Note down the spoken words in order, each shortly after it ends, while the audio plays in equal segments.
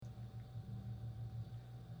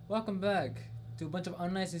Welcome back to a bunch of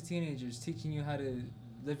unlicensed teenagers teaching you how to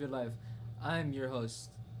live your life. I'm your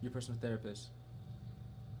host, your personal therapist.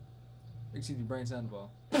 Excuse me, Brian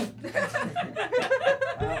Sandoval.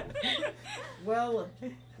 Well,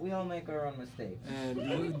 we all make our own mistakes.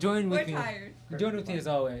 And join with me. We're tired. Join with me as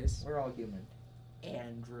always. We're all human.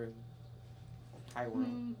 Andrew. Hi,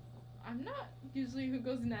 world. I'm not usually who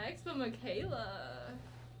goes next, but Michaela.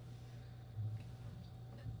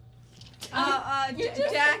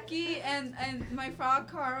 Jackie and my frog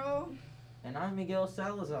Carl. And I'm Miguel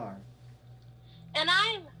Salazar. And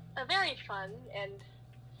I'm a very fun and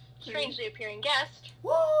strangely appearing guest,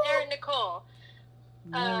 Woo! Erin Nicole.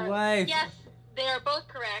 My wife. Yes, they are both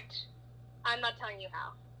correct. I'm not telling you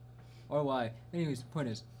how. Or why. Anyways, point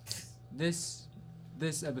is, this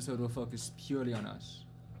episode will focus purely on us.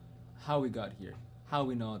 How we got here, how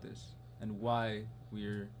we know this, and why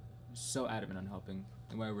we're so adamant on helping,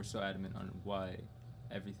 and why we're so adamant on why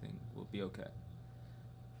everything will be okay.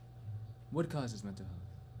 What causes mental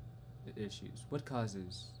health issues? What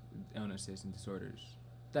causes illnesses and disorders?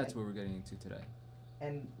 That's what we're getting into today.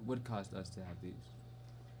 And What caused us to have these?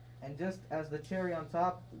 and just as the cherry on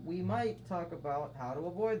top, we might talk about how to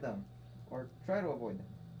avoid them, or try to avoid them.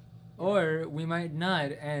 Or we might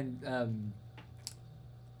not, and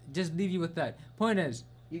just leave you with that. Point is,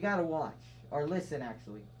 You gotta watch or listen.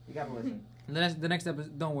 Actually, you gotta listen. the next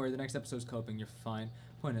episode. Don't worry, the next episode's coping. You're fine.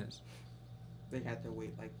 Point is, They had to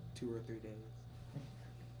wait like 2 or 3 days.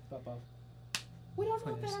 pop off. We don't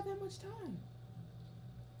know if they have that much time.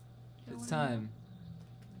 It's time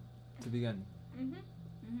to begin.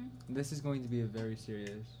 Mm-hmm. This is going to be a very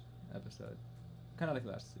serious episode, kind of like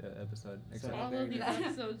last episode. Except All there of you these go.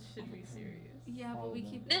 episodes should be serious. Yeah, All but we of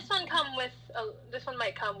them. keep This one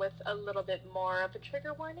might come with a little bit more of a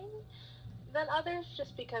trigger warning than others,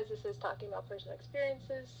 just because this is talking about personal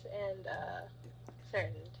experiences and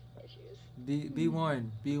certain issues. be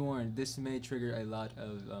warned. Be warned. This may trigger a lot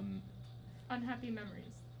of Unhappy memories.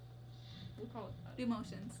 We call it that.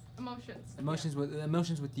 emotions.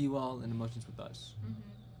 emotions with you all and emotions with us. Mm-hmm.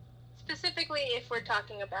 Specifically, if we're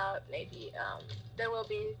talking about maybe there will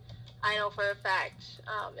be, I know for a fact,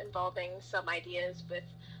 involving some ideas with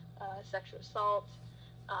sexual assault,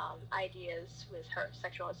 ideas with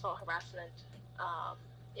sexual assault harassment.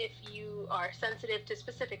 If you are sensitive to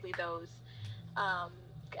specifically those,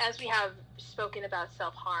 as we have spoken about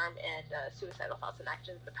self-harm and suicidal thoughts and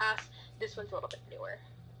actions in the past, this one's a little bit newer.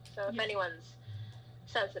 So if Yeah. anyone's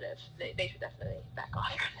sensitive, they should definitely back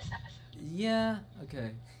off from this episode. Yeah.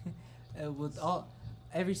 Okay. With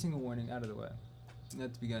every single warning out of the way,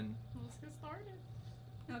 let's begin. Let's get started.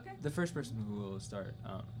 Okay. The first person who will start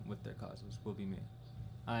with their causes will be me.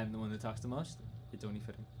 I'm the one that talks the most. It's only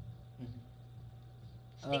fitting.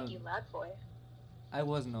 Stinky loud boy. I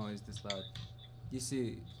wasn't always this loud. You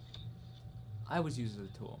see, I was used as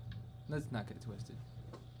a tool. Let's not get it twisted.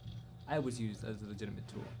 I was used as a legitimate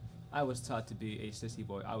tool. I was taught to be a sissy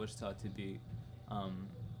boy. I was taught to be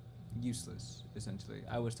useless, essentially.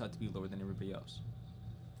 I was taught to be lower than everybody else.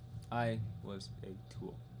 I was a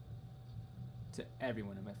tool to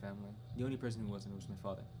everyone in my family. The only person who wasn't was my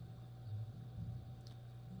father.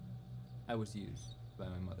 I was used by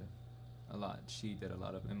my mother a lot. She did a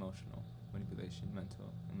lot of emotional manipulation,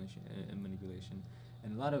 mental manipulation,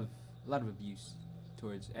 and a lot of abuse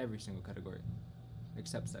towards every single category,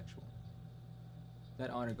 except sexual. That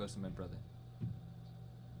honor goes to my brother.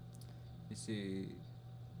 You see,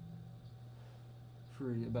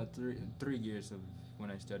 for about three years of when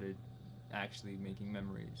I started actually making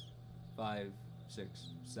memories, 5,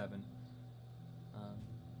 6, 7,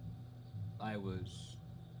 I was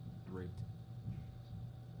raped.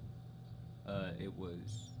 It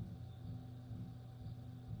was,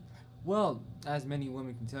 well, as many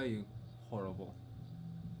women can tell you, horrible.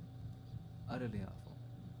 Utterly awful.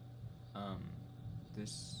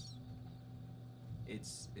 It's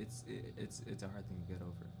a hard thing to get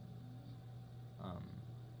over.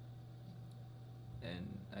 And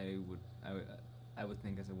I would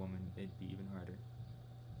think as a woman it'd be even harder,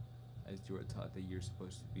 as you were taught that you're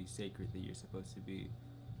supposed to be sacred, that you're supposed to be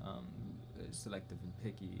selective and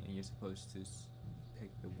picky, and you're supposed to pick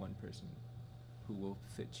the one person who will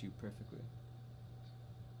fit you perfectly.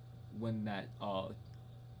 When that all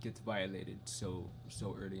gets violated so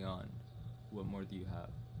early on, what more do you have?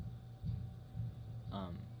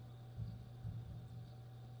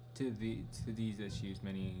 To these issues,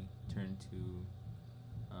 many turn to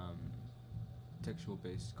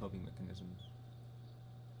sexual-based coping mechanisms.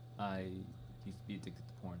 I used to be addicted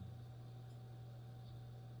to porn.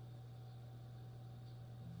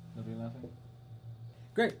 Nobody laughing?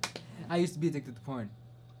 Great! I used to be addicted to porn.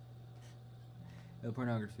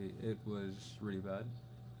 Pornography. It was really bad.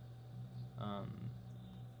 Um,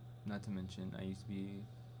 Not to mention, I used to be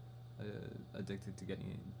addicted to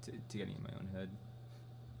to getting in my own head,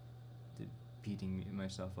 to beating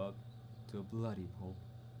myself up to a bloody pulp.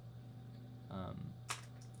 Um,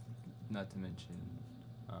 Not to mention,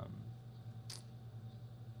 um,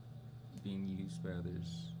 being used by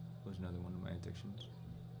others was another one of my addictions.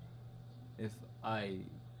 If I,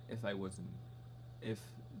 if I wasn't, if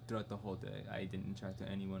throughout the whole day I didn't talk to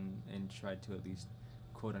anyone and tried to at least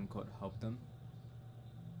quote unquote help them,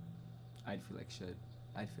 I'd feel like shit.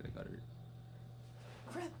 I'd feel like utter.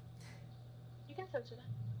 Crap. You can censor that.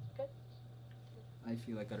 Good. I'd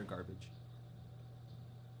feel like utter garbage.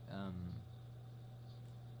 Um,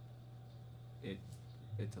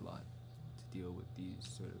 it's a lot to deal with these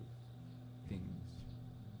sort of things.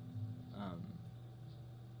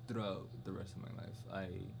 Throughout the rest of my life,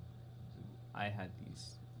 I had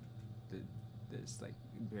this like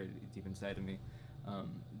buried deep inside of me.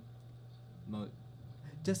 Mo-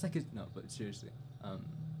 just like no, but seriously,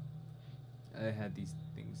 I had these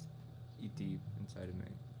things deep inside of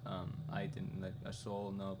me. I didn't let a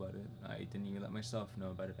soul know about it. I didn't even let myself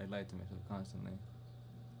know about it. I lied to myself constantly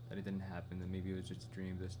that it didn't happen. That maybe it was just a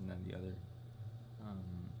dream, this and then the other.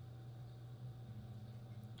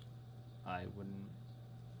 I wouldn't.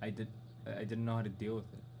 I didn't know how to deal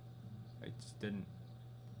with it. I just didn't.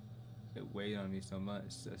 It weighed on me so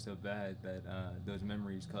much, so bad that those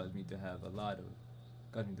memories caused me to have a lot of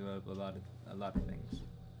things.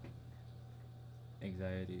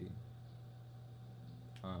 Anxiety.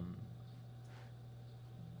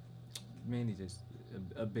 Mainly just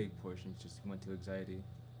a big portion just went to anxiety.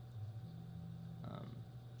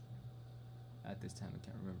 At this time, I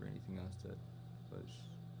can't remember anything else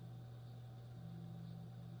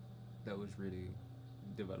that was really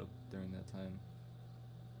developed during that time.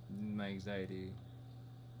 My anxiety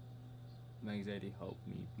helped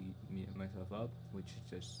me beat myself up, which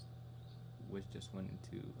just went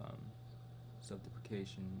into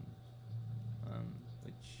self-deprecation,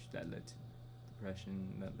 which that led to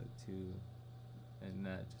depression, and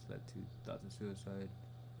that just led to thoughts of suicide.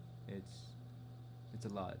 It's a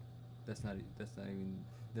lot. That's not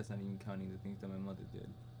even counting the things that my mother did.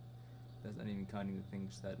 That's not even counting the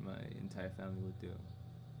things that my entire family would do.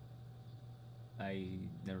 I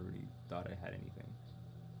never really thought I had anything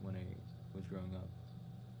when I was growing up.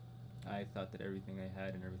 I thought that everything I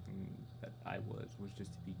had and everything that I was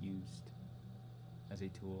just to be used as a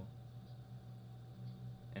tool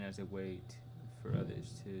and as a way for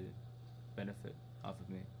others to benefit off of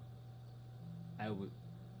me.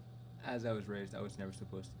 As I was raised, I was never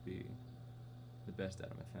supposed to be the best out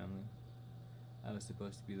of my family. I was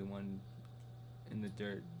supposed to be the one in the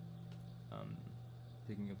dirt,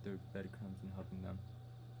 picking up their breadcrumbs and helping them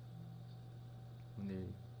when they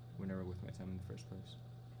were never worth my time in the first place.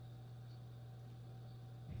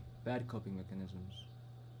 Bad coping mechanisms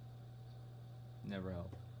never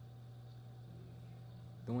help.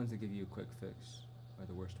 The ones that give you a quick fix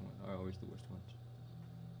are always the worst ones.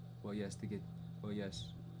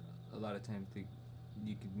 Yes, a lot of times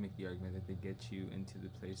you could make the argument that they get you into the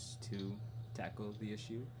place to tackle the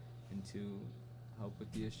issue and to help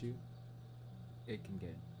with the issue. It can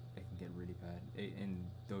get really bad, and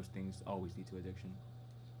those things always lead to addiction.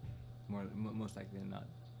 Most likely than not.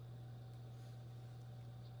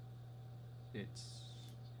 It's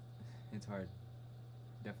hard.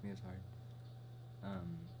 Definitely is hard.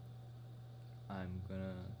 I'm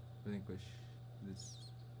gonna relinquish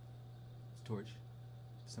this torch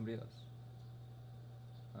to somebody else.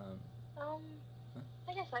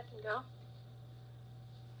 I guess I can go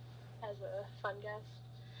as a fun guest.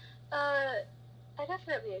 I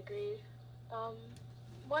definitely agree.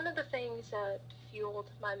 One of the things that fueled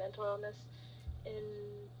my mental illness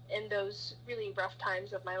in those really rough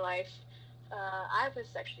times of my life, I was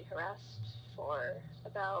sexually harassed for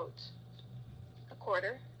about a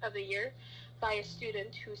quarter of the year by a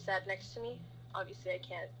student who sat next to me. Obviously, I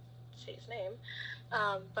can't say his name,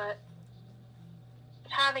 but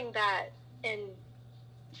having that and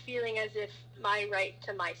feeling as if my right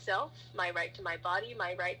to myself, my right to my body,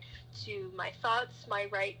 my right to my thoughts, my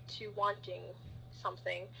right to wanting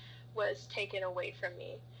something was taken away from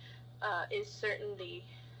me is certainly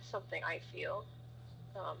something I feel.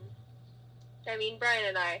 I mean, Brian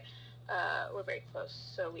and I were very close,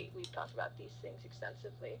 so we've talked about these things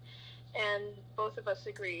extensively. And both of us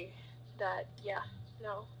agree that,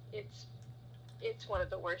 it's one of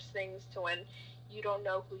the worst things to when you don't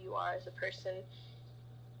know who you are as a person,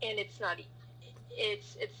 and it's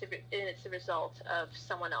the result of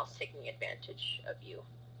someone else taking advantage of you.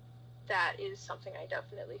 that is something I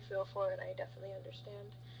definitely feel for and I definitely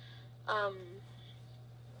understand.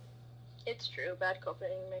 It's true, bad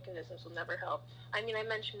coping mechanisms will never help. I mean, I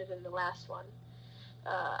mentioned it in the last one.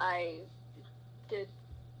 I did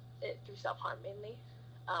it through self-harm mainly.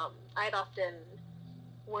 I'd often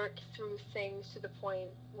work through things to the point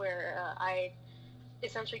where I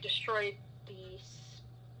essentially destroyed the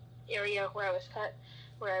area where I was cut,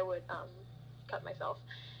 where I would cut myself,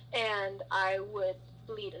 and I would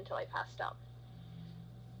bleed until I passed out.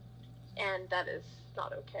 And that is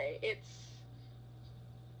not okay. It's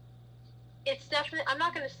definitely, I'm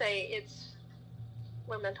not going to say it's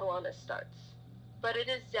where mental illness starts, but it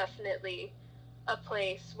is definitely a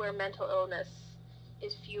place where mental illness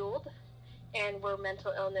is fueled, and where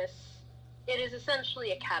mental illness, it is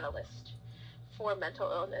essentially a catalyst for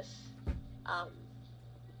mental illness,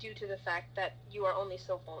 due to the fact that you are only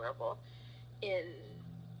so vulnerable in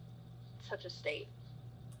such a state.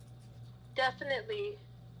 Definitely,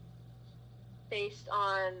 based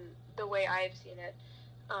on the way I've seen it,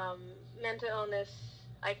 mental illness,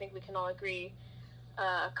 I think we can all agree,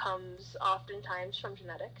 comes oftentimes from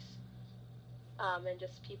genetics, and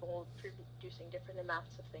just people producing different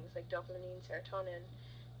amounts of things like dopamine, serotonin,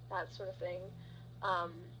 that sort of thing.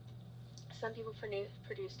 Some people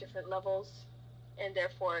produce different levels, and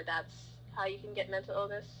therefore that's how you can get mental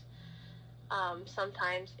illness.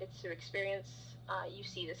 Sometimes it's through experience. You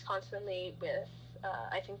see this constantly with,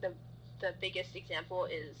 I think the biggest example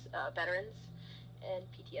is veterans and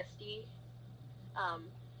PTSD.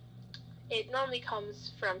 It normally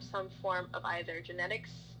comes from some form of either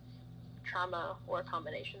genetics, trauma, or a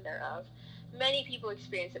combination thereof. Many people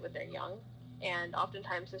experience it when they're young, and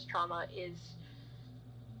oftentimes this trauma is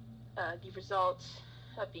the result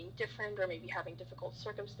of being different or maybe having difficult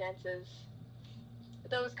circumstances.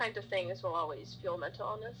 Those kinds of things will always fuel mental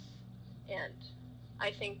illness, and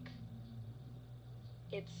I think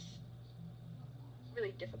it's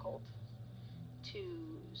really difficult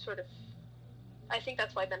to sort of, I think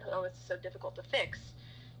that's why mental illness is so difficult to fix,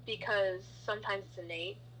 because sometimes it's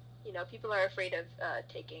innate. You know, people are afraid of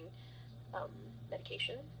taking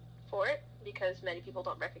medication for it because many people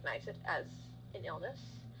don't recognize it as an illness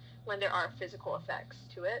when there are physical effects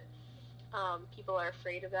to it. People are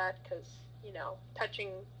afraid of that because, you know,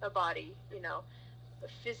 touching a body, you know,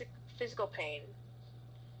 physical pain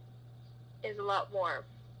is a lot more,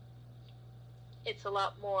 it's a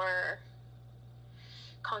lot more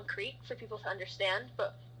concrete for people to understand,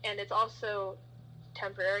 and it's also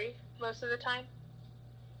temporary most of the time.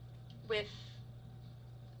 With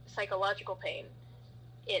psychological pain,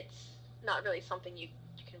 it's not really something you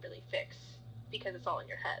can really fix because it's all in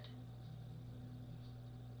your head.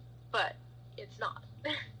 But it's not.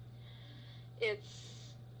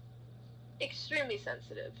 It's extremely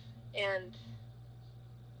sensitive, and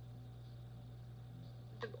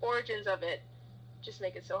the origins of it just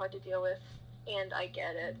make it so hard to deal with, and I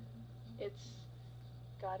get it. It's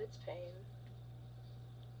pain.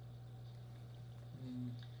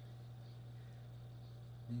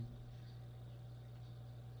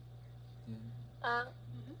 Yeah. Do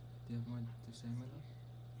you have more to say,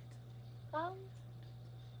 Milo?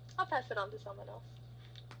 I'll pass it on to someone else.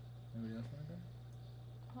 Anybody else want to go?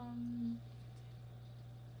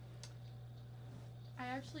 I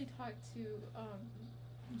actually talked to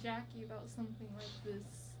Jackie about something like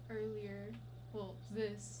this earlier. Well,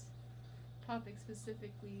 this topic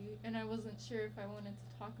specifically, and I wasn't sure if I wanted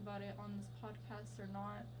to talk about it on this podcast or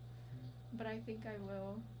not, but I think I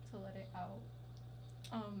will to let it out.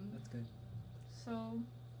 That's good. So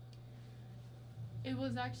it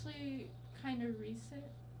was actually kind of recent.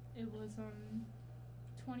 It was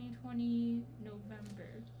 2020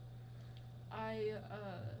 November. I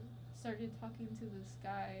started talking to this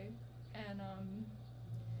guy, and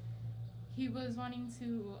he was wanting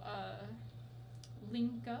to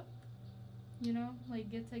link up, you know, like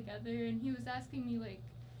get together, and he was asking me like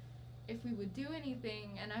if we would do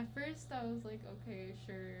anything, and at first I was like, okay,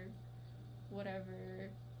 sure, whatever.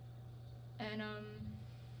 And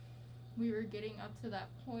we were getting up to that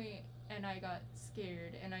point, and I got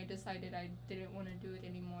scared, and I decided I didn't want to do it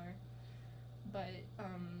anymore. But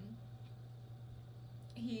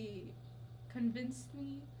he convinced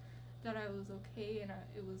me that I was okay and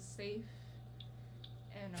it was safe,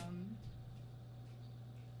 and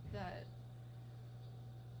that,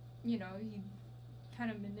 you know, he kind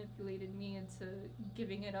of manipulated me into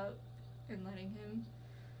giving it up and letting him.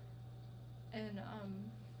 And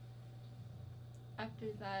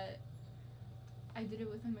after that, I did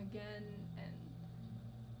it with him again, and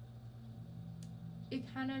it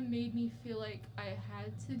kind of made me feel like I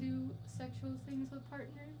had to do sexual things with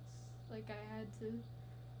partners. Like I had to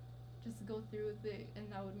just go through with it, and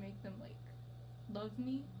that would make them like love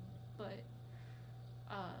me. But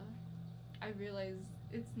I realize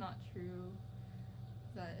it's not true,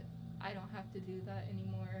 that I don't have to do that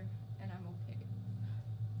anymore, and I'm okay.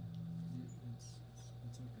 It's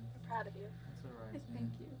okay. I'm proud of you. That's alright.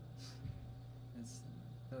 Thank you.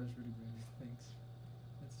 That was really great. Thanks.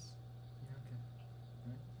 You're okay.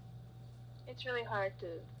 Right? It's really hard to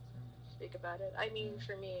speak about it. I mean,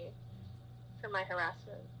 for me, for my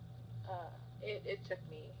harassment, it took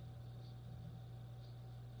me.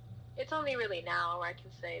 It's only really now where I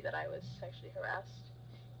can say that I was sexually harassed,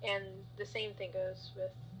 and the same thing goes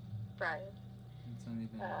with Brian. It's only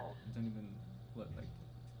been what, like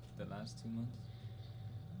the last 2 months?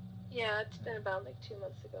 Yeah, it's been about like 2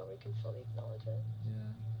 months ago we can fully acknowledge it. Yeah.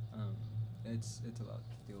 It's a lot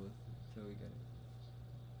to deal with, so we get it.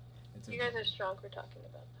 It's You okay. guys are strong for talking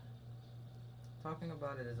about that. Talking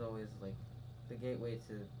about it is always like the gateway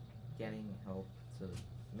to getting help to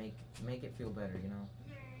make it feel better, you know.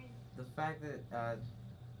 The fact that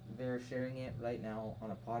they're sharing it right now on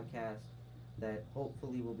a podcast that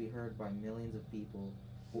hopefully will be heard by millions of people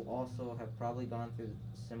who also have probably gone through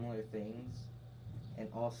similar things and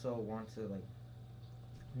also want to like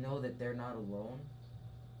know that they're not alone.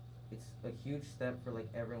 It's a huge step for like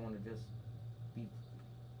everyone to just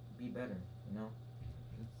be better, you know.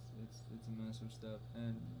 It's a massive step,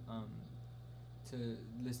 and to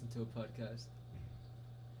listen to a podcast,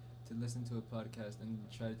 and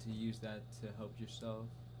try to use that to help yourself,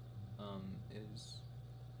 is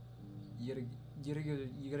you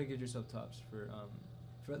gotta give yourself props for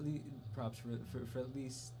at least for at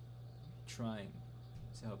least trying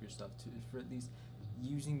to help yourself, for at least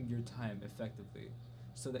using your time effectively,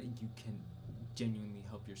 so that you can genuinely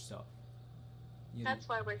help yourself. You know, That's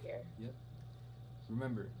why we're here.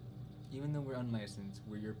 remember, even though we're unlicensed,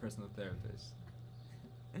 we're your personal therapist.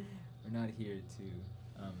 We're not here to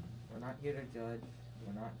We're not here to judge.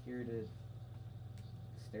 We're not here to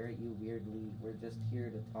stare at you weirdly. We're just here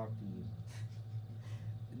to talk to you.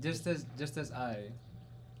 just as I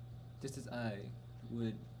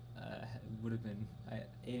would have been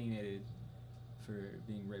alienated for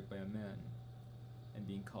being raped by a man and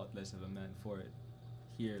being called less of a man for it.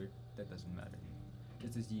 Here, that doesn't matter.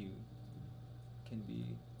 Just as you can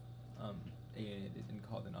be alienated and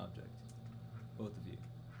called an object, both of you.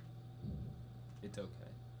 It's okay.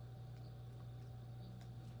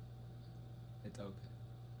 It's okay.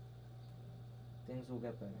 Things will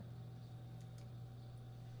get better.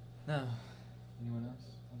 Now, anyone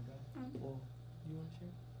else want to go? Well, You want to share?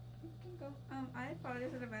 you can go. I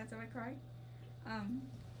apologize in advance if I cry.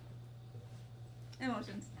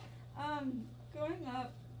 Emotions. Growing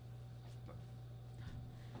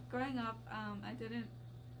up, I didn't.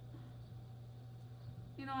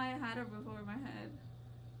 You know, I had a roof over my head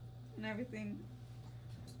and everything,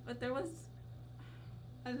 but there was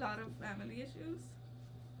a lot of family issues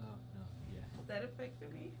Oh no, yeah. that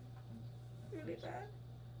affected me really bad.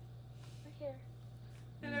 We're here.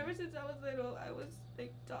 And ever since I was little, I was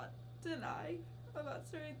like taught to lie about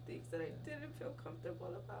certain things that I didn't feel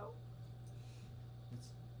comfortable about.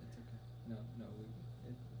 It's okay. No,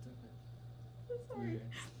 it's okay. I'm We're sorry. here.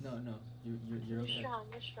 No, you're You're okay. strong.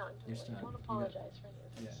 You're strong. You're Don't strong. Don't You got- apologize for any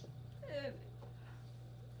of this. Yeah. And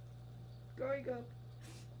growing up,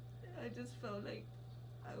 I just felt like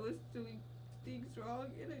I was doing things wrong,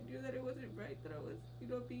 and I knew that it wasn't right, that I was,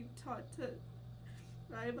 being taught to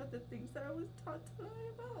lie about the things that I was taught to lie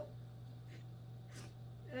about.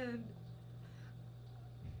 And,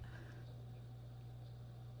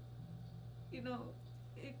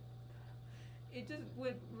 it just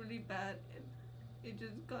went really bad, and it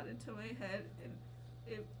just got into my head, and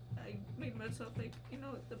I made myself like,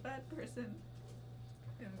 the bad person,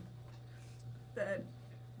 and that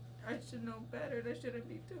I should know better, and I shouldn't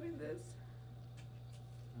be doing this.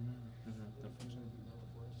 No.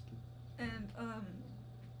 And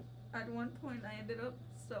at one point I ended up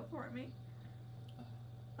self-harming.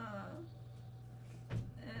 And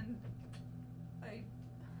I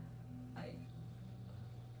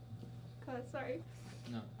God, sorry.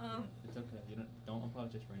 No. It's okay. You don't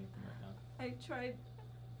apologize for anything right now. I tried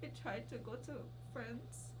to go to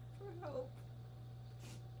friends for help,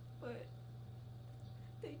 but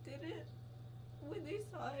they didn't. When they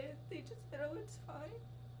saw it, they just said, "Oh, it's fine.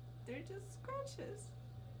 They're just scratches."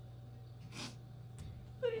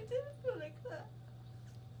 But it didn't feel like that.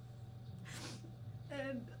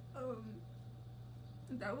 And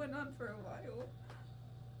that went on for a while.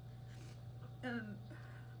 And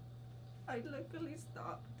I luckily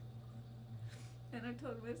stopped. And I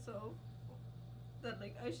told myself that,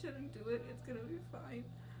 like, I shouldn't do it, it's gonna be fine.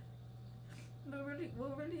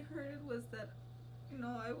 what really hurted was that,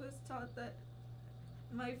 I was taught that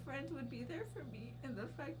my friends would be there for me, and the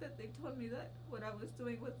fact that they told me that what I was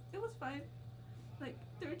doing was fine. Like,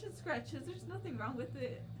 they're just scratches. There's nothing wrong with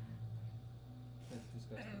it. That's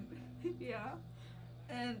disgusting. And yeah,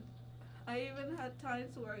 and I even had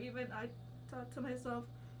times where even I thought to myself,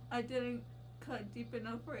 I didn't cut deep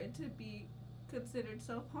enough for it to be considered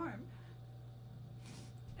self-harm.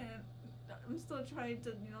 And I'm still trying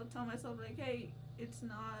to, tell myself, like, hey, it's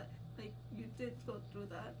not, like, you did go through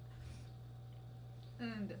that.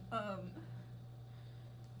 And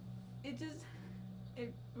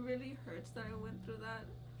it really hurts that I went through that.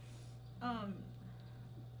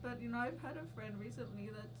 But I've had a friend recently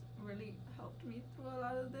that's really helped me through a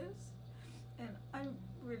lot of this, and I'm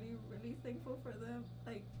really, really thankful for them.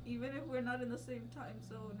 Like, even if we're not in the same time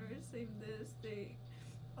zone or same this, they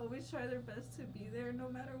always try their best to be there no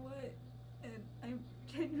matter what, and I'm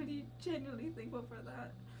genuinely, genuinely thankful for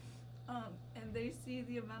that. And they see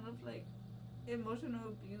the amount of, like, emotional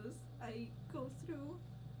abuse I go through,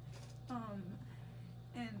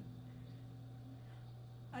 and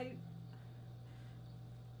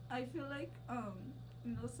I feel like,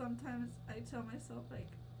 sometimes I tell myself, like,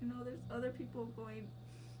 there's other people going,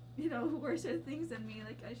 worse things than me,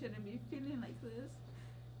 like, I shouldn't be feeling like this.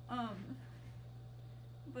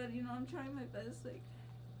 But, I'm trying my best, like,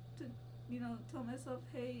 to, tell myself,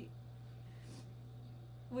 hey,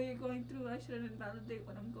 what you're going through, I shouldn't invalidate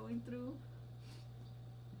what I'm going through.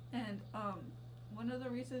 And, one of the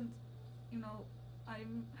reasons,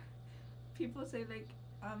 I'm, people say, like,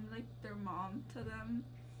 I'm like their mom to them.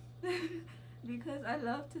 Because I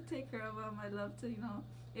love to take care of them. I love to,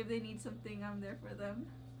 if they need something, I'm there for them.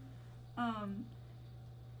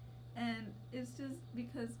 And it's just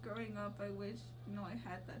because growing up, I wish, I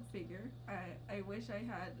had that figure. I wish I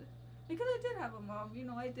had, because I did have a mom,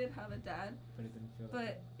 I did have a dad. But it didn't feel like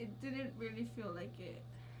But it didn't really feel like it.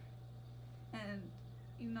 And,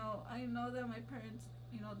 I know that my parents,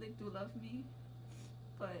 they do love me.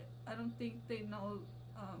 But I don't think they know,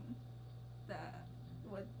 that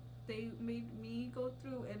what they made me go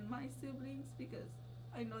through and my siblings, because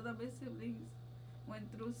I know that my siblings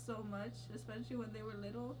went through so much, especially when they were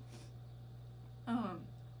little.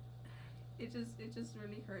 It just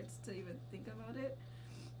really hurts to even think about it.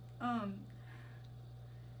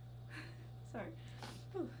 Sorry.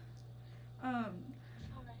 Whew. Alright,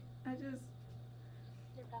 I just,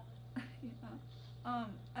 you're valid. yeah.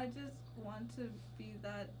 I just want to be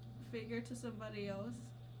that figure to somebody else,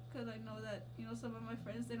 because I know that, some of my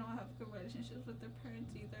friends, they don't have good relationships with their parents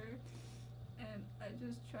either, and I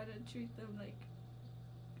just try to treat them like,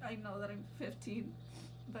 I know that I'm 15,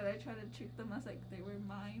 but I try to treat them as, like, they were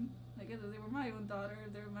mine, like, as if they were my own daughter,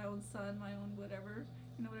 they were my own son, my own whatever,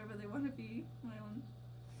 whatever they want to be, my own,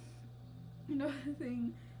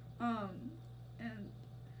 thing. And,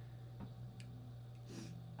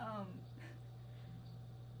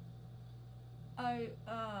 I,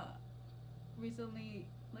 recently,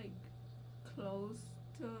 like, close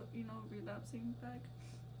to, relapsing back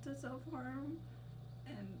to self-harm,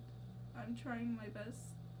 and I'm trying my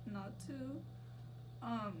best not to,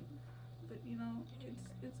 but,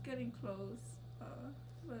 it's getting close,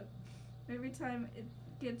 but every time it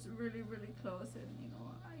gets really, really close, and,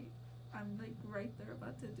 I'm, like, right there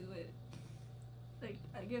about to do it, like,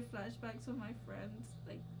 I get flashbacks of my friends,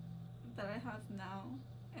 like, that I have now,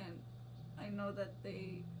 and I know that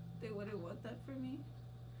they wouldn't want that for me.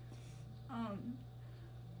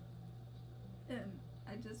 And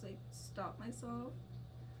I just, like, stop myself.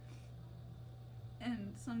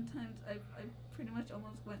 And sometimes I pretty much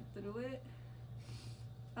almost went through it.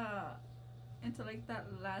 Until, like, that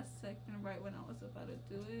last second right when I was about to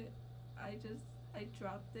do it, I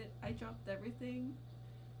dropped it. I dropped everything.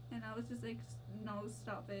 And I was just like, no,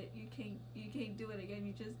 stop it. You can't do it again.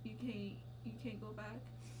 You can't go back.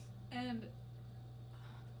 And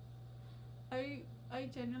I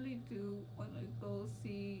genuinely do want to go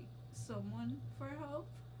see someone for help,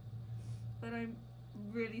 but I'm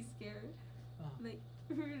really scared. Like,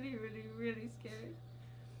 really, really, really scared.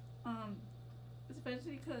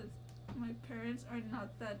 Especially because my parents are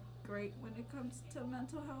not that great when it comes to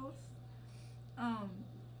mental health.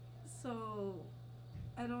 So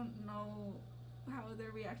I don't know how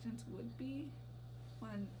their reactions would be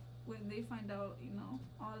when they find out,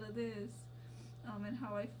 all of this, and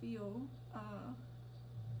how I feel.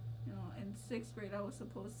 In 6th grade I was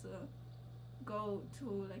supposed to go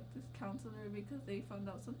to, like, this counselor because they found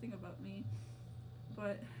out something about me,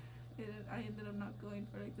 but I ended up not going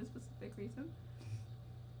for, like, this specific reason.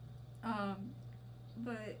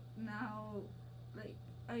 But now, like,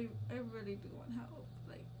 I really do want help.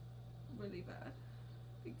 Like, really bad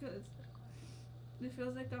because it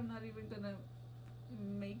feels like I'm not even gonna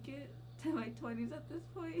make it to my 20s at this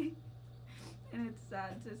point. And it's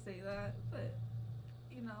sad to say that, but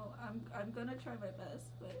you know, I'm gonna try my best,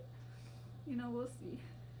 but you know, we'll see.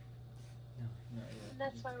 No, no, yeah. And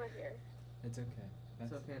that's why we're here. It's okay.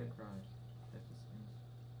 It's That's okay to cry. That just means.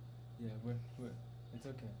 Yeah, we're. It's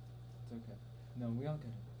okay. It's okay. No, we all get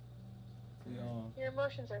it. We all. Your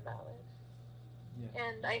emotions are valid. Yeah.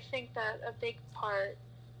 And I think that a big part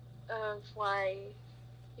of why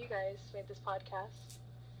you guys made this podcast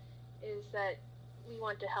is that we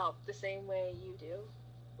want to help the same way you do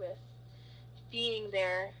with being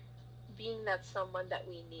there, being that someone that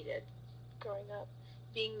we needed growing up,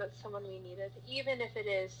 being that someone we needed, even if it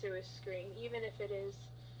is through a screen, even if it is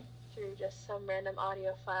through just some random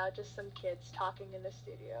audio file, just some kids talking in the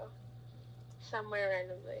studio, somewhere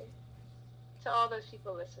randomly. To all those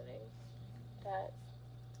people listening, that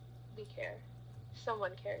we care.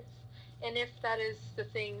 Someone cares. And if that is the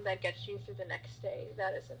thing that gets you through the next day,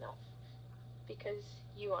 that is enough. Because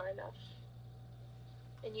you are enough.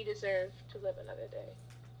 And you deserve to live another day.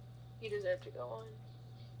 You deserve to go on.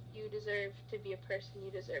 You deserve to be a person.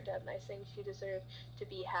 You deserve to have nice things. You deserve to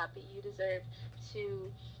be happy. You deserve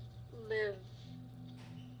to live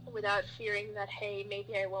without fearing that, hey,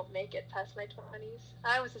 maybe I won't make it past my 20s.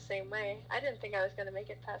 I was the same way. I didn't think I was going to make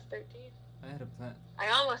it past 13. I had a plan. I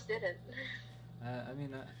almost didn't. I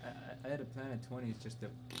mean, I had a plan at 20s just to,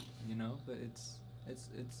 you know, but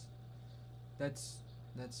that's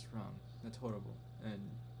wrong. That's horrible. And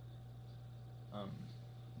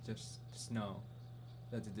just know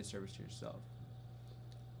that's a disservice to yourself.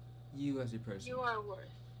 You as a person. You are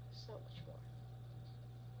worth so much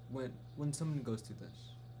more. When someone goes through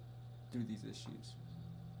these issues,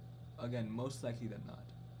 again, most likely than not,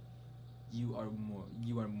 you are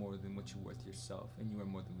more than what you're worth yourself, and you are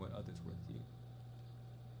more than what others worth you.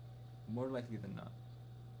 More likely than not.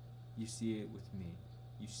 You see it with me.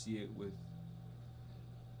 You see it with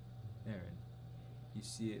Aaron. You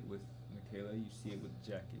see it with Michaela. You see it with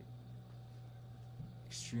Jackie.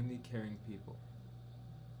 Extremely caring people.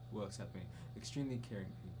 Well, except me. Extremely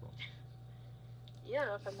caring people. You don't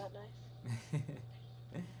know if I'm that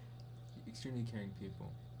nice. Extremely caring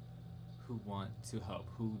people who want to help,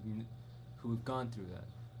 who have gone through that,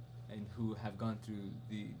 and who have gone through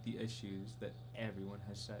the issues that everyone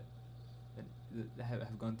has said, that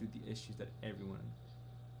have gone through the issues that everyone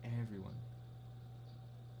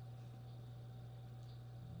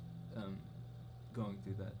going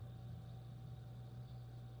through that.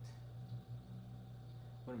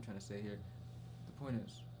 What I'm trying to say here, the point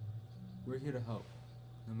is, we're here to help,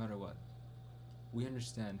 no matter what. We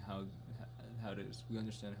understand how it is. We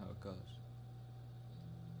understand how it goes.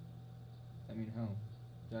 I mean, hell,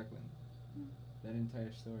 Jacqueline, that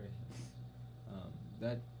entire story,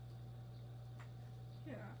 that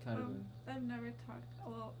Yeah. kind of I've never talked.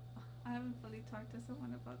 Well, I haven't fully talked to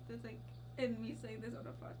someone about this, like, and me saying this on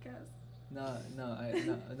a podcast. no,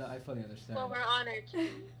 I fully understand. Well, we're honored to be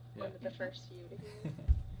Yeah. one of the first few to hear it.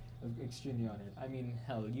 I'm extremely honored. I mean,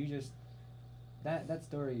 hell, you just that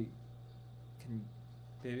story can,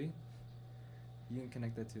 baby, you can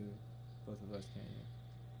connect that to both of us, can't you?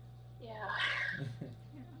 Yeah.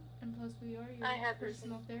 Yeah. And plus, we are your I had this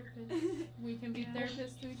personal therapists. We can be Yeah.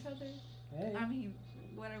 therapists to each other. Hey. I mean,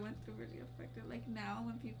 what I went through really affected. Like, now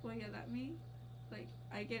when people yell at me, like,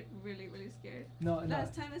 I get really, really scared. No.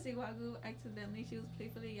 Last time at Seguagu, accidentally, she was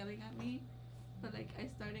playfully yelling at me, but like I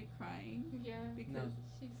started crying Yeah. because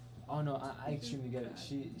She's Oh no, I It's extremely get it. bad.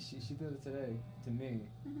 She did it today to me,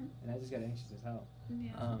 and I just got anxious as hell.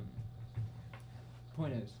 yeah.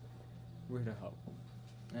 Point is, we're here to help,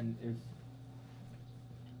 and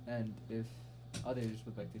if others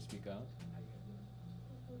would like to speak out,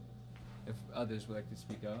 if others would like to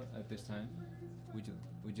speak out at this time,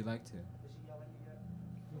 would you like to?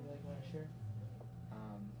 You like want to share?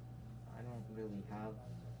 I don't really have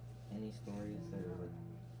any stories that are like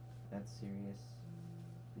that serious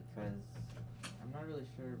because I'm not really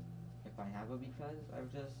sure if I have a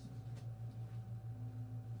because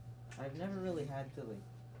I've never really had to like,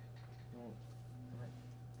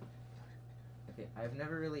 okay, I've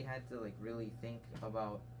never really had to like really think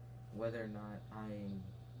about whether or not I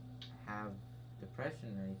have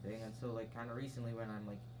depression or anything until like kind of recently when I'm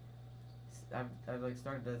like I've like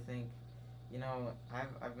started to think, you know,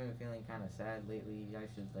 I've been feeling kind of sad lately. I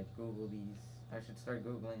should like Google these. I should start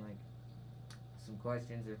Googling like some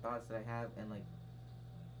questions or thoughts that I have, and like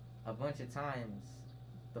a bunch of times,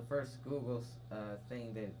 the first Google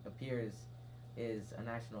thing that appears is a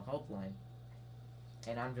national helpline,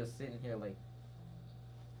 and I'm just sitting here like,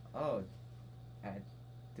 oh,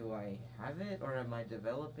 do I have it, or am I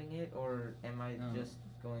developing it, or am I No. just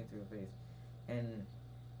going through a phase? And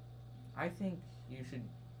I think you should,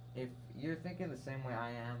 if you're thinking the same way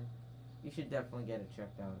I am, you should definitely get it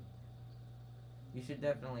checked out. You should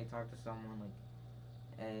definitely talk to someone,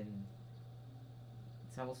 like, and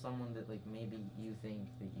tell someone that, like, maybe you think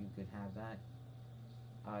that you could have that.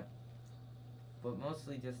 But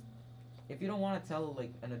mostly just, if you don't want to tell,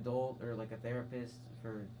 like, an adult or, like, a therapist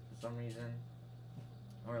for some reason,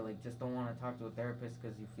 or, like, just don't want to talk to a therapist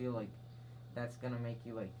because you feel like that's gonna make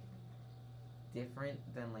you, like, different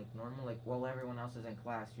than, like, normal. Like, while everyone else is in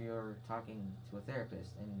class, you're talking to a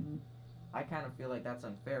therapist, and I kind of feel like that's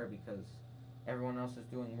unfair because everyone else is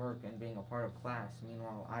doing work and being a part of class.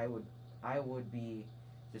 Meanwhile, I would be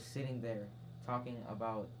just sitting there talking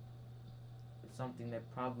about something that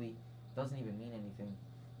probably doesn't even mean anything.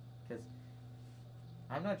 Because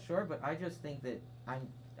I'm not sure, but I just think that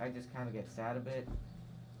I just kind of get sad a bit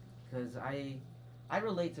because I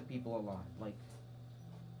relate to people a lot. Like,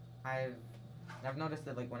 I've noticed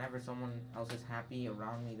that, like, whenever someone else is happy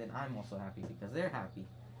around me, then I'm also happy because they're happy.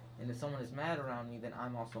 And if someone is mad around me, then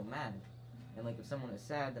I'm also mad. And, like, if someone is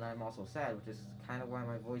sad, then I'm also sad, which is kind of why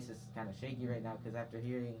my voice is kind of shaky right now, because after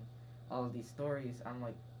hearing all of these stories, I'm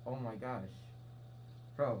like, oh my gosh,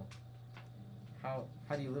 bro, how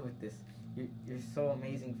do you live with this? You're so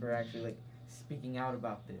amazing for actually, like, speaking out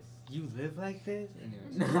about this. You live like this?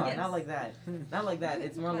 No, Anyways. Yes. not like that. Not like that.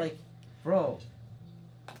 It's more like, bro,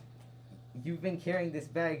 you've been carrying this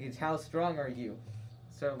baggage. How strong are you?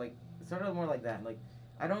 So, like, sort of more like that. Like,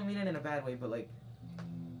 I don't mean it in a bad way, but like,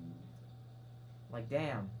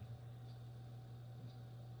 damn.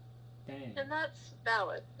 Dang. And that's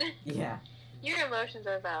valid. Yeah. Your emotions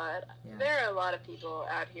are valid. Yeah. There are a lot of people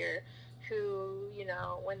out here who, you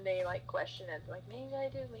know, when they like question it, like maybe I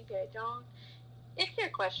do, maybe I don't. If you're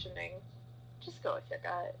questioning, just go with your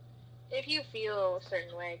gut. If you feel a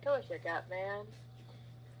certain way, go with your gut, man.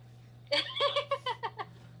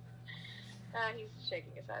 He's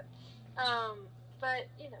shaking his head. But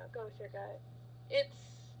you know, go with your gut. It's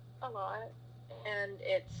a lot, and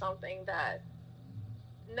it's something that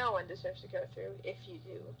no one deserves to go through if you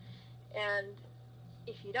do. And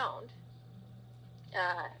if you don't,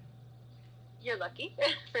 you're lucky,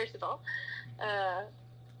 first of all.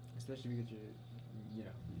 Especially because you're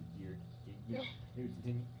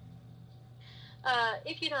continue.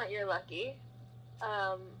 If you don't, you're lucky.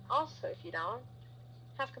 Also, if you don't,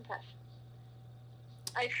 have compassion.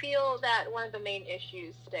 I feel that one of the main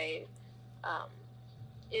issues today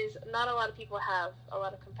is not a lot of people have a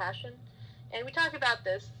lot of compassion. And we talked about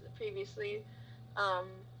this previously,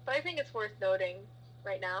 but I think it's worth noting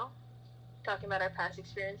right now, talking about our past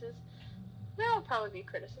experiences. There will probably be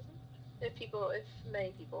criticism if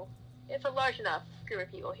a large enough group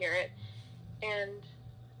of people hear it. And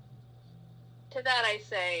to that I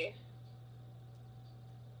say,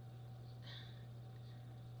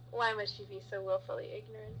 why must you be so willfully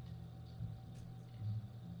ignorant?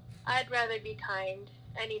 I'd rather be kind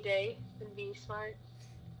any day than be smart.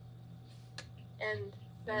 And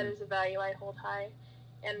that is a value I hold high.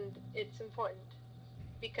 And it's important.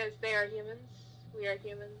 Because they are humans. We are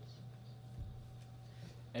humans.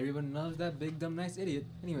 Everyone loves that big dumb nice idiot.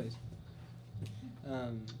 Anyways.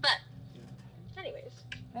 But, anyways.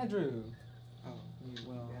 Andrew. Oh,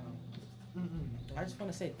 well, I just want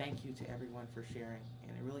to say thank you to everyone for sharing,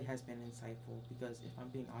 and it really has been insightful because if I'm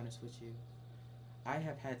being honest with you, I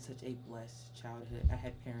have had such a blessed childhood. I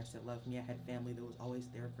had parents that loved me. I had family that was always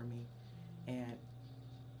there for me, and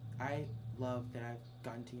I love that I've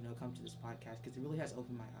gotten to, come to this podcast because it really has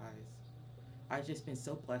opened my eyes. I've just been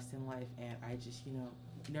so blessed in life, and I just, you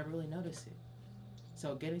never really notice it.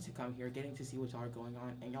 So getting to come here, getting to see what y'all are going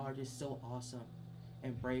on, and y'all are just so awesome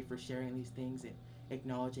and brave for sharing these things and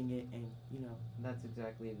acknowledging it, and That's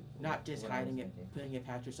exactly not just what I was hiding it, thinking. putting it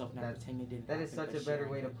past yourself, not That's- pretending it didn't That is happen, such but a better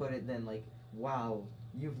sharing way to it. put it than like, wow,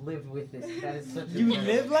 you've lived with this. That is such a You better-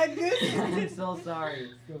 live like this? I'm so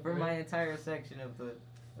sorry for my entire section of the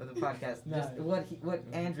podcast. No. Just what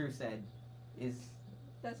Andrew said is.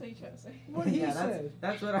 That's what you're trying to say. What he yeah, said.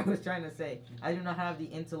 that's what I was trying to say. I do not have the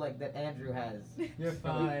intellect that Andrew has. You're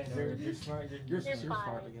fine. You're smart. You're smart,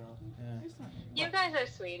 fine. Miguel. Yeah. You're smart. You guys are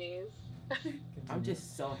sweeties. I'm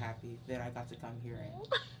just so happy that I got to come here and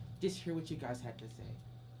just hear what you guys had to say,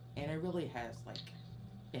 and it really has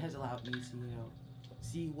it has allowed me to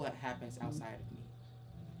see what happens outside of me,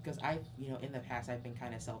 because in the past I've been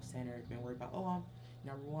kind of self-centered, been worried about I'm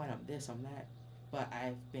number one, I'm this, I'm that, but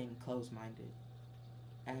I've been closed-minded.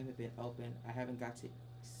 I haven't been open. I haven't got to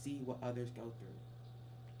see what others go through,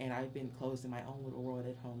 and I've been closed in my own little world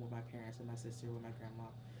at home with my parents and my sister, with my grandma.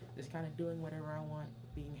 just kind of doing whatever I want,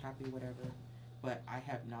 being happy, whatever. But I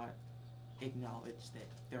have not acknowledged that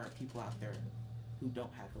there are people out there who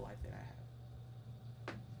don't have the life that I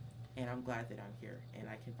have. And I'm glad that I'm here and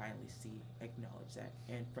I can finally acknowledge that.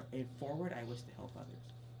 And forward, I wish to help others.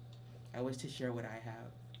 I wish to share what I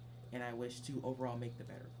have, and I wish to overall make the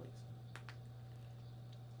better place.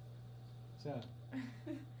 So,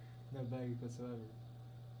 no baggage whatsoever.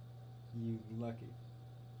 You lucky.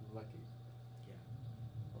 Lucky. Yeah,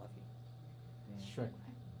 lucky. Shrek.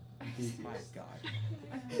 My God.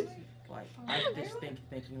 I feel like I just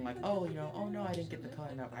thinking like, oh, oh no, I didn't get the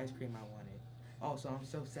cutting up ice cream I wanted. Oh, so I'm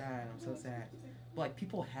so sad. But like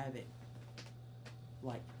people have it.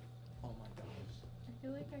 Like, oh my gosh. I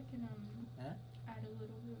feel like I can Huh? add a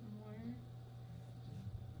little bit more,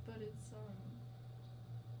 but it's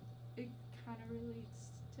it kind of relates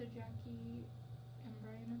to Jackie and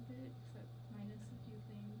Brian a bit, except minus a few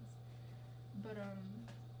things. But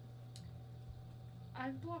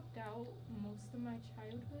I've blocked out most of my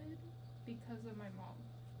childhood because of my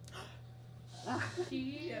mom.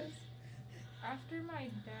 She Yes. After my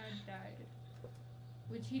dad died,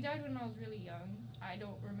 which he died when I was really young, I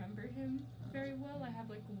don't remember him very well. I have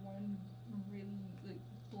like one really like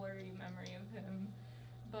blurry memory of him.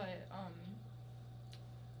 But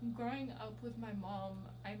growing up with my mom,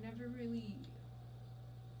 I never really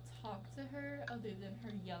talked to her other than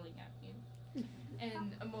her yelling at me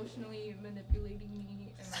and emotionally manipulating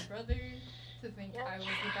me and my brother to think I was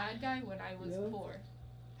the bad guy when I was 4.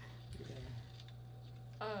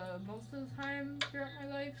 Most of the time throughout my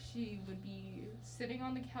life, she would be sitting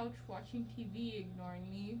on the couch watching TV, ignoring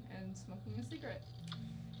me, and smoking a cigarette.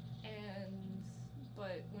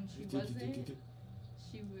 But when she wasn't,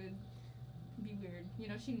 she would be weird.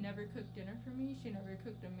 She never cooked dinner for me. She never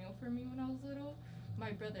cooked a meal for me when I was little.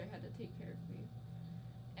 My brother had to take care of me.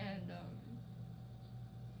 And,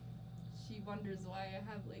 she wonders why I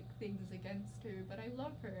have, like, things against her. But I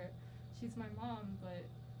love her. She's my mom, but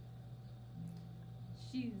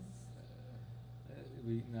she's...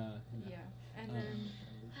 Yeah. And then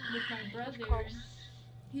with my brother,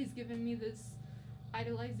 he's given me this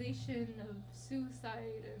idolization of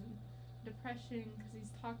suicide and depression because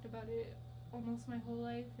he's talked about it almost my whole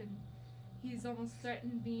life, and he's almost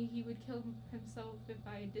threatened me he would kill himself if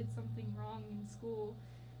I did something wrong in school.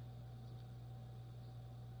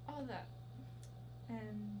 All that.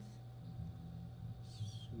 And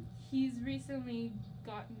he's recently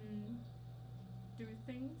gotten through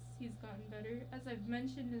things. He's gotten better. As I've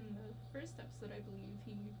mentioned in the first episode, I believe,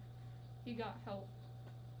 he got help.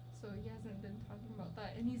 So he hasn't been talking about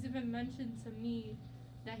that. And he's even mentioned to me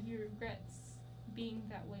that he regrets being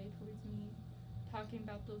that way towards me, talking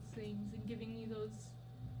about those things and giving me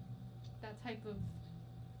that type of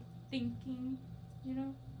thinking,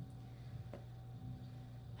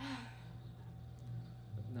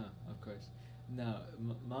 No, of course. No,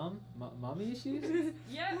 mommy issues?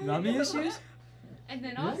 Yeah. Mommy issues? And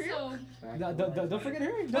then Yeah. also, No, don't forget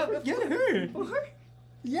her. Don't forget her.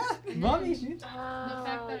 Yeah, mommy issues. the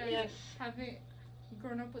fact that yes. I haven't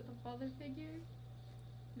grown up with a father figure,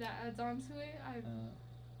 that adds on to it.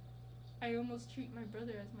 I almost treat my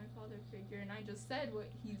brother as my father figure, and I just said what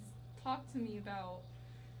he's talked to me about,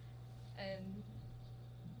 and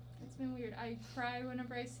it's been weird. I cry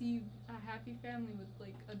whenever I see a happy family with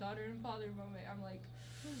like a daughter and father moment. I'm like,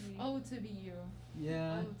 oh, to be you.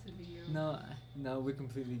 Yeah. Oh, to be you. No, we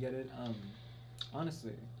completely get it.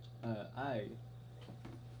 Honestly,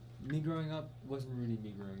 me growing up wasn't really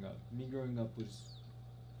me growing up. Me growing up was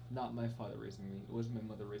not my father raising me. It wasn't my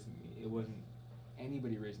mother raising me. It wasn't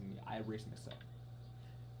anybody raising me. I raised myself.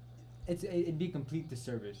 It'd be complete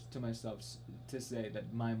disservice to myself to say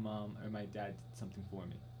that my mom or my dad did something for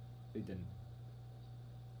me. They didn't.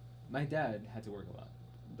 My dad had to work a lot.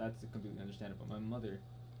 That's completely understandable. My mother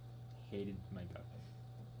hated my guts.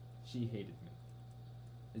 She hated me.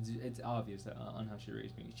 It's obvious on how she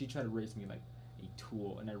raised me. She tried to raise me like a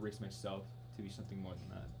tool, and I raised myself to be something more than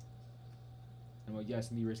that. And well, yes,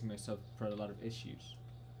 me raising myself brought a lot of issues.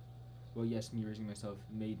 Well, yes, me raising myself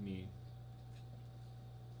made me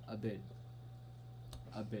a bit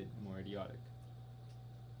more idiotic.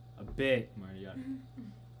 A bit more idiotic.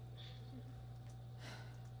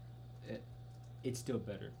 It's still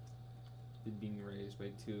better than being raised by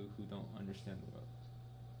two who don't understand the world.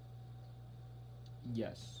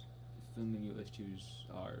 Yes, familial issues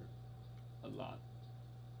are a lot.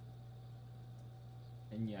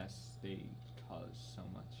 And yes, they cause so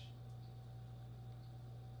much.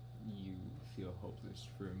 You feel hopeless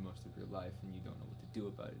for most of your life and you don't know what to do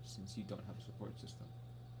about it since you don't have a support system.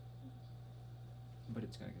 But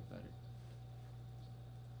it's gonna get better.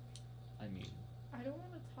 I mean, I don't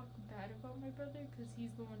want to talk bad about my brother because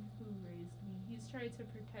he's the one who raised me. He's tried to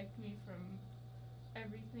protect me from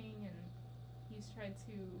everything, and he's tried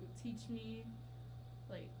to teach me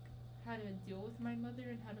like how to deal with my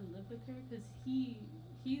mother and how to live with her because he's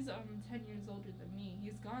 10 years older than me.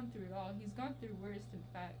 He's gone through it all. He's gone through worse. In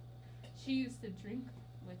fact, she used to drink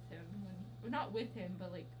with him not with him,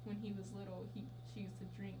 but like when he was little, she used to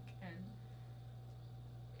drink, and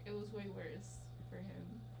it was way worse for him.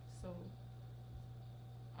 So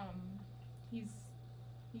he's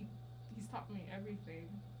taught me everything,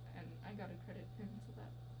 and I gotta credit him to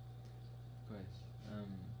that. Of course.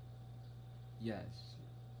 Yes.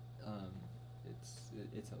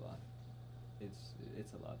 It's a lot.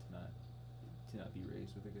 It's a lot to not be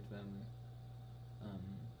raised with a good family.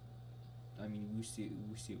 I mean, we see it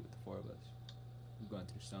with the four of us. We've gone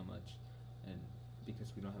through so much, and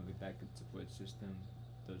because we don't have that good support system,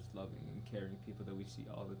 those loving and caring people that we see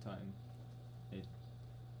all the time, it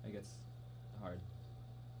gets hard.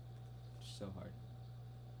 So hard.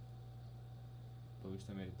 But we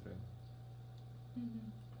still made it through. Mm-hmm.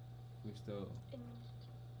 We still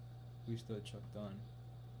chucked on.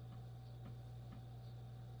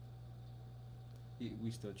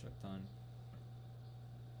 We still chucked on.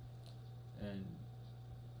 And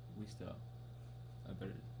we still are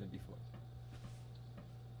better than before.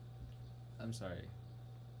 I'm sorry.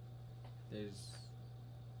 There's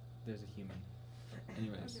a human.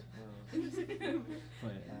 Anyways,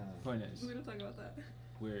 point is, We don't talk about that.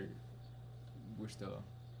 we're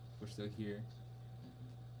still here,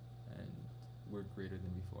 and we're greater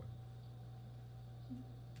than before.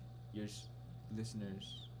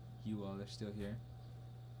 Listeners, you all are still here,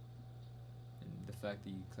 and the fact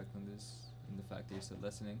that you clicked on this, and the fact that you're still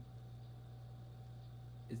listening,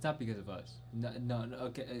 it's not because of us. No,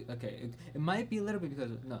 okay. It might be a little bit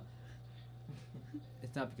because of, no.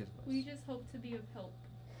 It's not because of us. We just hope to be of help.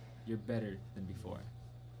 You're better than before.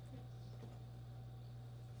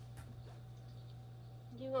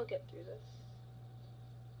 You will get through this.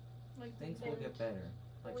 Like Things they will said. get better.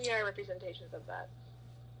 Like, We are representations of that.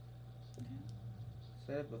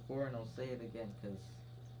 said it before and I'll say it again because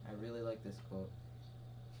I really like this quote.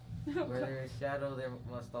 Oh, Where God. there is shadow, there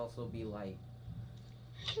must also be light.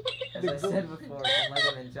 As The I said before, from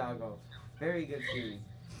Lego Ninjago. Very good series.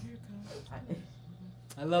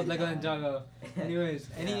 I love Lego Ninjago. Anyways,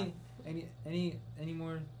 Yeah. any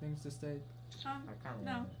more things to state? I kind of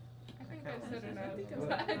No. I think kinda I said like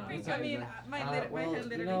enough. it. I think, I mean, my head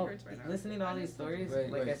literally hurts right now. Listening to all these stories,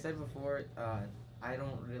 Wait, like I wait. said before, I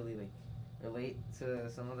don't really relate to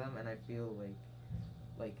some of them, and I feel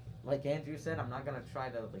like Andrew said, I'm not gonna try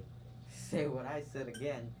to say what I said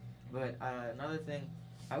again. But another thing,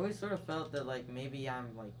 I always sort of felt that maybe I'm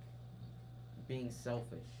being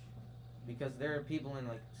selfish, because there are people in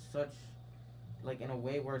such in a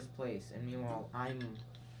way worse place, and meanwhile I'm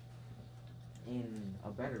in a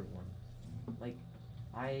better one.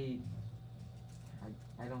 I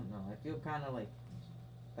don't know. I feel kind of like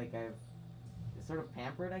I've sort of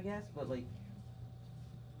pampered, I guess, but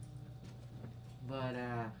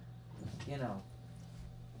you know,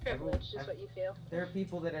 Privilege is I've- what you feel. there are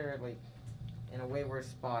people that are in a way worse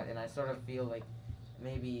spot, and I sort of feel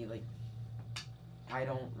maybe I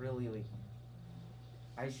don't really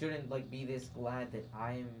I shouldn't be this glad that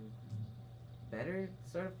I'm better,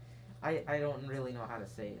 sort of. I don't really know how to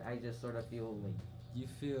say it. I just sort of feel You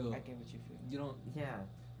feel I get what you feel. you don't yeah,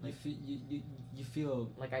 you feel you feel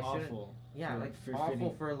I shouldn't. awful. Yeah, for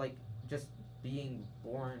awful fitting- for just being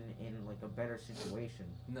born in a better situation.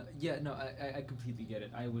 No, yeah, no, I completely get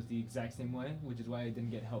it. I was the exact same way, which is why I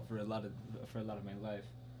didn't get help for a lot of my life.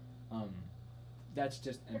 That's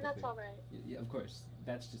just empathy. And that's alright. Yeah, of course.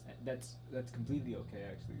 That's completely okay.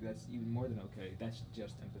 Actually, that's even more than okay. That's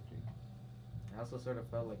just empathy. I also sort of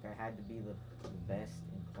felt like I had to be the best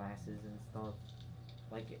in classes and stuff.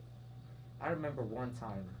 I remember one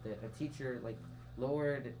time that a teacher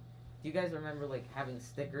lowered. Do you guys remember having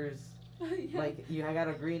stickers? Yeah. I got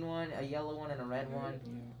a green one, a yellow one, and a red one,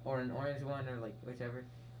 or an orange one, or whichever.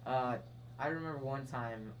 I remember one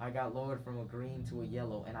time I got lowered from a green to a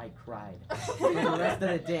yellow, and I cried for the rest of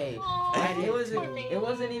the day. Aw, And it wasn't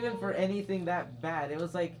Timmy. even for anything that bad. It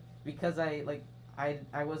was because I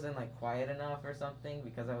wasn't quiet enough or something,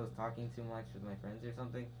 because I was talking too much with my friends or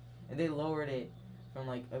something, and they lowered it from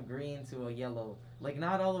a green to a yellow,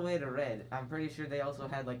 not all the way to red. I'm pretty sure they also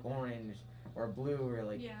had orange or blue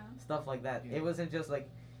or Yeah. stuff like that. Yeah. It wasn't just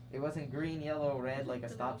it wasn't green, yellow, red like a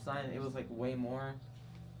stop sign. It was way more,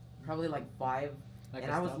 probably 5. Like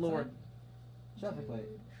And a I was stop lowered. sign? Traffic light.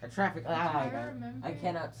 A traffic. I Oh my god! remember. I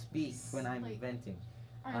cannot speak when I'm Like, venting.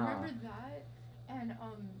 I remember that, and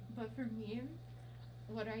but for me,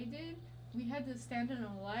 what I did, we had to stand in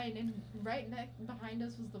a line, and right behind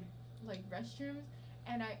us was the restrooms,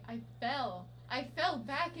 and I fell. I fell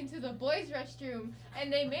back into the boys' restroom,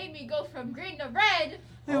 and they made me go from green to red.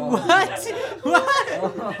 Oh. What?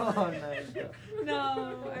 What? Oh, nice.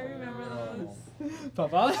 No, I remember those.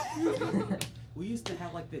 Papa? We used to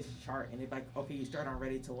have like this chart, and it's like, okay, you start on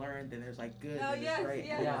ready to learn, then there's like good, Oh, then yes, there's great,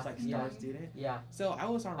 yes. and then there's like Yeah. star student. Yeah, So I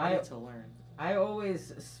was on I- ready to learn. I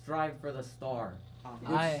always strive for the star,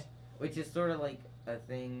 which is sort of like a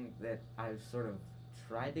thing that I've sort of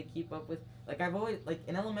tried to keep up with. Like I've always, like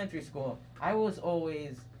in elementary school, I was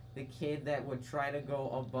always the kid that would try to go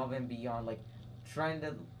above and beyond, like trying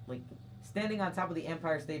to standing on top of the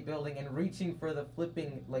Empire State Building and reaching for the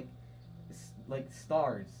flipping like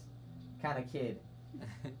stars kind of kid.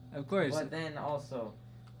 Of course. But then also,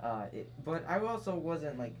 but I also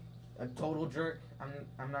wasn't like a total jerk.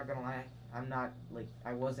 I'm not gonna lie. I'm not like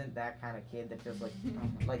I wasn't that kind of kid that just like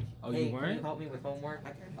Oh, hey, you can weren't? you help me with homework?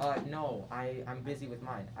 Okay. No, I'm busy with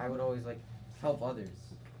mine. I would always like help others.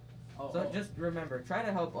 So just remember, try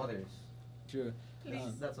to help others. True.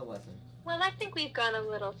 That's a lesson. Well, I think we've gone a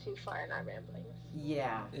little too far in our ramblings.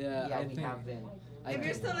 Yeah. Yeah, I we think- have been. I If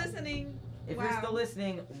you're think- still listening, If wow. you're still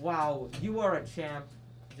listening, wow, you are a champ.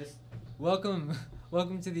 Just welcome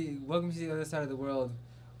to the other side of the world,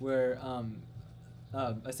 where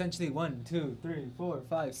essentially 1, 2, 3, 4,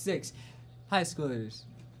 5, 6 high schoolers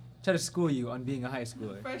try to school you on being a high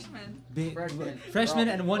schooler. Freshman. Freshman.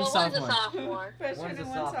 And one well, sophomore. one's a sophomore. Freshman One's a and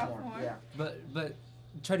one sophomore. Yeah. But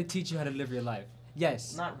try to teach you how to live your life.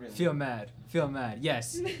 Yes. Not really. Feel mad.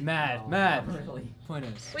 Yes. Mad. No, Mad. Not really. Point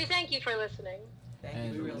is. We thank you for listening. Thank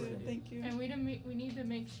And- you for Really? listening. Thank you. And we need to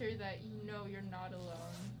make sure that you know you're not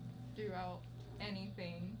alone throughout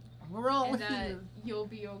anything, We're all and that you'll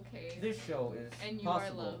be okay. This show is And you are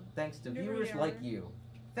possible loved. thanks to You viewers really like are. you.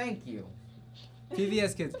 Thank you.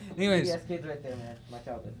 PBS kids. Anyways, Yes, kids right there, man. My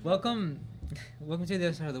childhood. welcome to the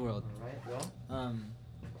other side of the world. All right. Well,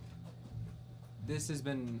 This has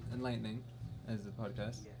been enlightening as a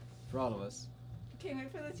podcast for all of us. Can't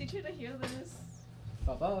wait for the teacher to hear this.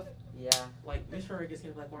 Pop off. yeah. Like Miss Rodriguez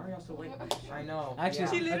gonna be like, why are y'all so late? I know. Actually,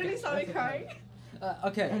 yeah. She literally okay. saw me crying.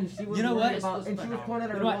 Okay. And she was You know worried what? About, and she was pointing at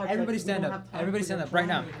You her know what? watch. Everybody like, stand we don't up. have time Everybody for stand your up right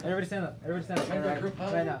now. crying. Everybody stand up. Everybody stand up. All right.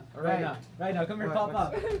 Right now. All Right now. right. Right now. Come here, All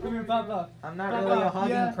pop right, up. Come here, pop up. I'm not Pop really a up. hugging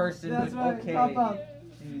Yeah, person, that's but right. okay. Pop up.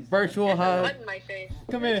 Jeez. There's Virtual a hug. mud in my face.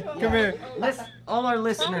 Come here. Yeah. Come here. All our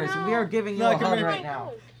listeners, no. we are giving you No, a come hug here. right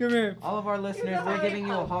now. Come here. All of our listeners, the we're hug. giving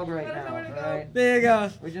you a hug right I don't know now. where to go. Alright? There you go.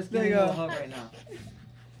 We're just There giving you you a go. hug right now.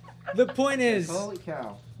 The point is, Holy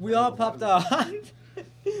cow. we all popped off.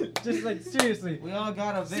 Just like seriously. We all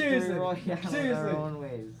got a victory Seriously. royale in Seriously. our own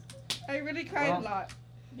ways. I really cried Well, a lot.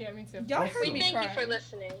 Yeah, me too. Y'all We heard We me thank cry. you for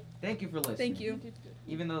listening. Thank you for listening. Thank you.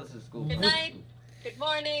 Even though this is school. Good night. Good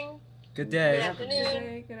morning. Good Good day.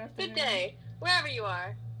 afternoon. Good afternoon. Good day. Wherever you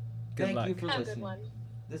are. Good Thank luck. you for Have a good listening. one.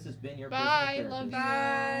 This has been your Bye. personal Love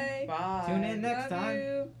therapist. you. Bye. Bye. Tune in next Love time.